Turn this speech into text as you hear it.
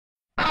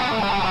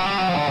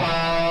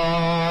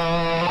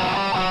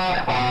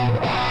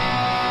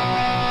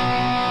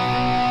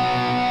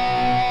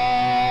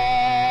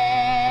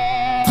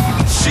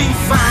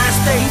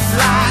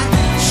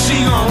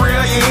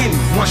you in.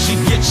 Once she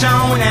get you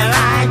on that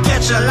line,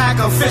 catch you like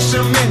a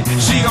fisherman.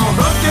 She gon'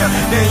 hook you,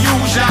 then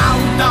use you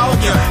out,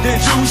 dog you, then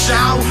juice you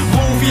out,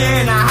 move you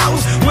in the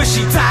house. When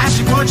she tired,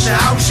 she put you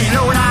out. She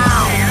low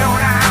down,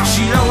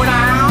 she low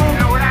down,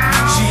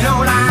 she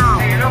low down,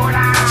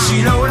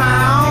 she low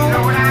down.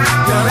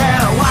 You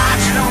better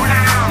watch,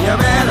 you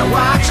better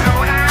watch,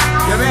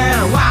 you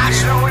better watch,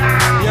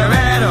 you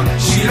better.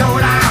 She low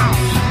down.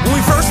 When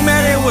we first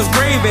met, it was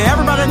gravy.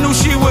 Everybody knew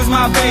she was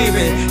my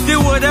baby. Did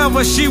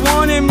whatever she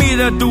wanted me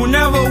to do,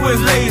 never was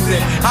lazy.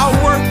 I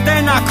worked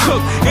and I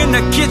cooked. In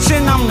the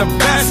kitchen, I'm the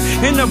best.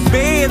 In the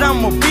bed,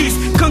 I'm a beast.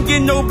 Couldn't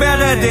get no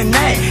better than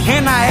that.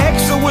 And I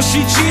asked her when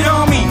she cheat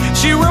on me.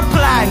 She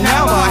replied,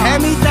 never.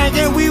 Had me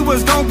thinking we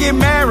was gonna get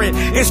married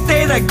and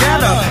stay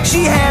together.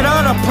 She had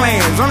other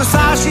plans. On the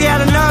side, she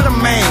had another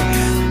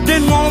man.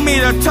 Didn't want me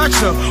to touch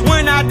her.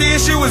 When I did,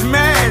 she was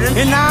mad.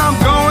 And now I'm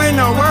going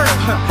to work.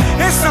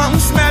 There's something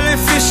smelling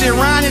fishy.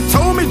 Ronnie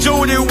told me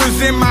Jody was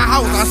in my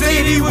house. I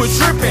said he was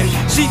tripping.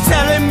 She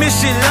telling me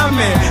she love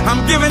me.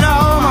 I'm giving her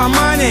all my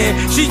money.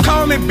 She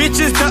called me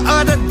bitches the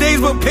other days,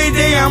 but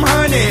payday I'm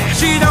honey.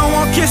 She don't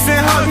want kiss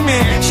and hug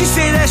me. She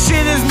say that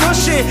shit is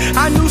mushy.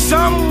 I knew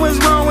something was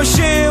wrong when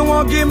she didn't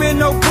want give me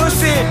no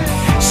pussy.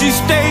 She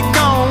stayed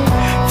gone,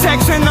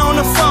 texting on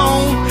the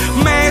phone.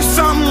 Man,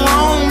 something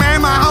wrong,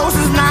 man. My house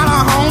is not a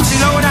home. She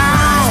low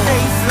down,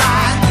 stay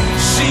fly.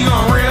 She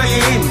gon' reel you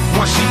in.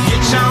 Once she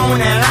get you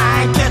on that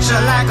line, catch you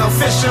like a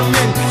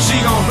fisherman. She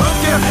gon' hook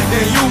you,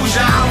 then use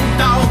you out,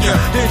 dog you,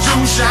 then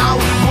juice you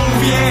out, move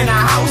you in the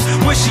house.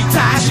 When she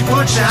tired, she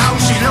put you out.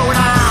 She low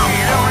down,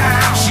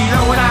 she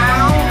low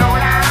down,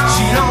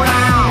 she low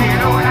down,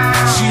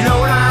 she low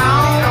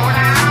down.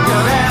 You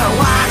better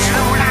watch,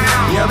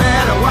 you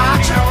better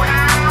watch,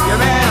 you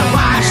better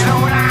watch,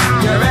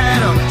 you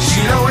better.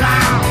 She low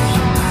down.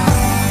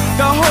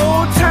 The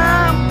whole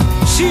time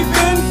she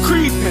been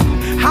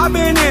creeping, I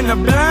been in the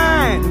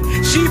blind.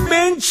 She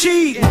been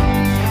cheating,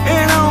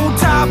 and on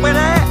top of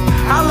that,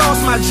 I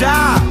lost my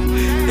job.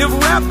 If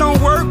rap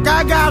don't work,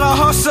 I gotta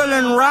hustle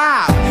and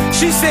rob.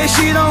 She said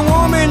she don't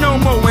want me no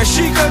more, and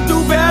she could do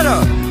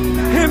better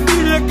and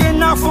be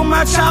looking out for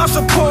my child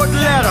support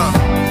letter.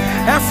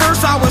 At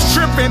first I was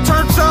tripping,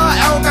 turned to an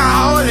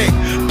alcoholic,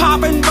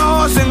 popping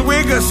balls and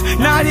wiggers,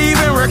 not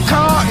even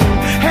recording.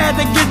 Had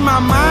to get my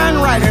mind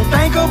right and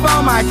think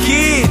about my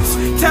kids.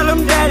 Tell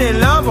them daddy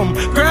love them,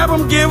 grab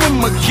them, give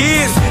them a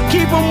kiss.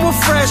 Keep them with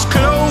fresh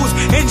clothes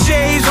and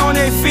J's on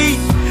their feet.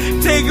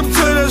 Take them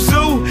to the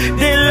zoo,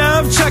 they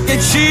love Chuck E.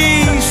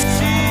 Cheese.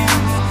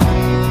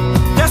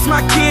 That's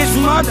my kid's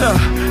mother,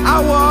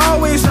 I will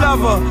always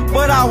love her,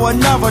 but I will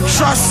never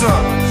trust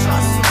her.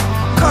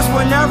 Cause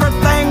when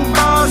everything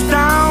falls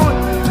down,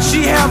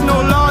 she have no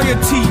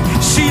loyalty,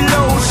 she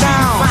low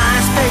down. She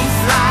fine, stay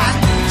fly,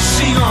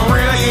 she gon'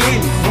 reel you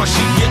in. Once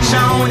she get you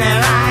on that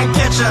line,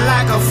 catch you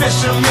like a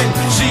fisherman.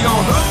 She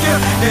gon' hook you,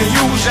 then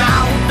use you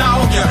out,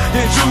 dog you,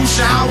 then juice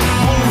you out,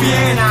 move you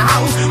in the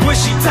house. When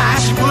she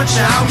tired, she put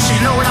you out. She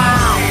low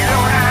down,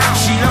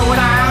 she low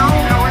down.